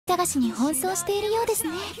探しに奔走しているようです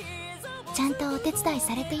ね。ちゃんとお手伝い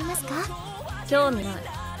されていますか？興味ない。あ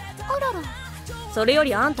らら。それよ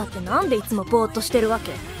りあんたってなんでいつもぼーっとしてるわ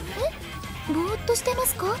け？ぼーっとしてま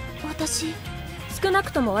すか？私。少な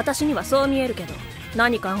くとも私にはそう見えるけど、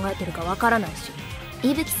何考えてるかわからないし。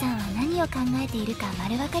伊吹さんは何を考えているか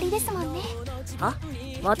丸分かりですもんね。あ、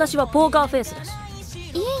私はポーカーフェイスだし。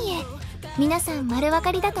いえいえ、皆さん丸分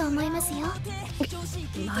かりだと思いますよ。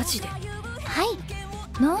マジで？はい、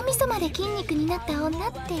脳みそまで筋肉になった女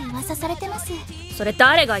って噂されてます。それ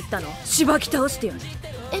誰が言ったの？しばき倒してやる。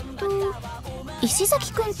石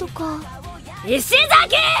崎くんとか。石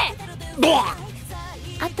崎！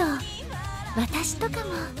あと私とか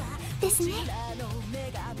もですね。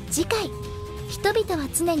次回、人々は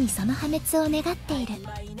常にその破滅を願っている。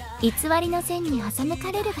偽りの線に欺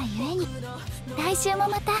かれるがゆえに。来週も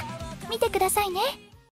また見てくださいね。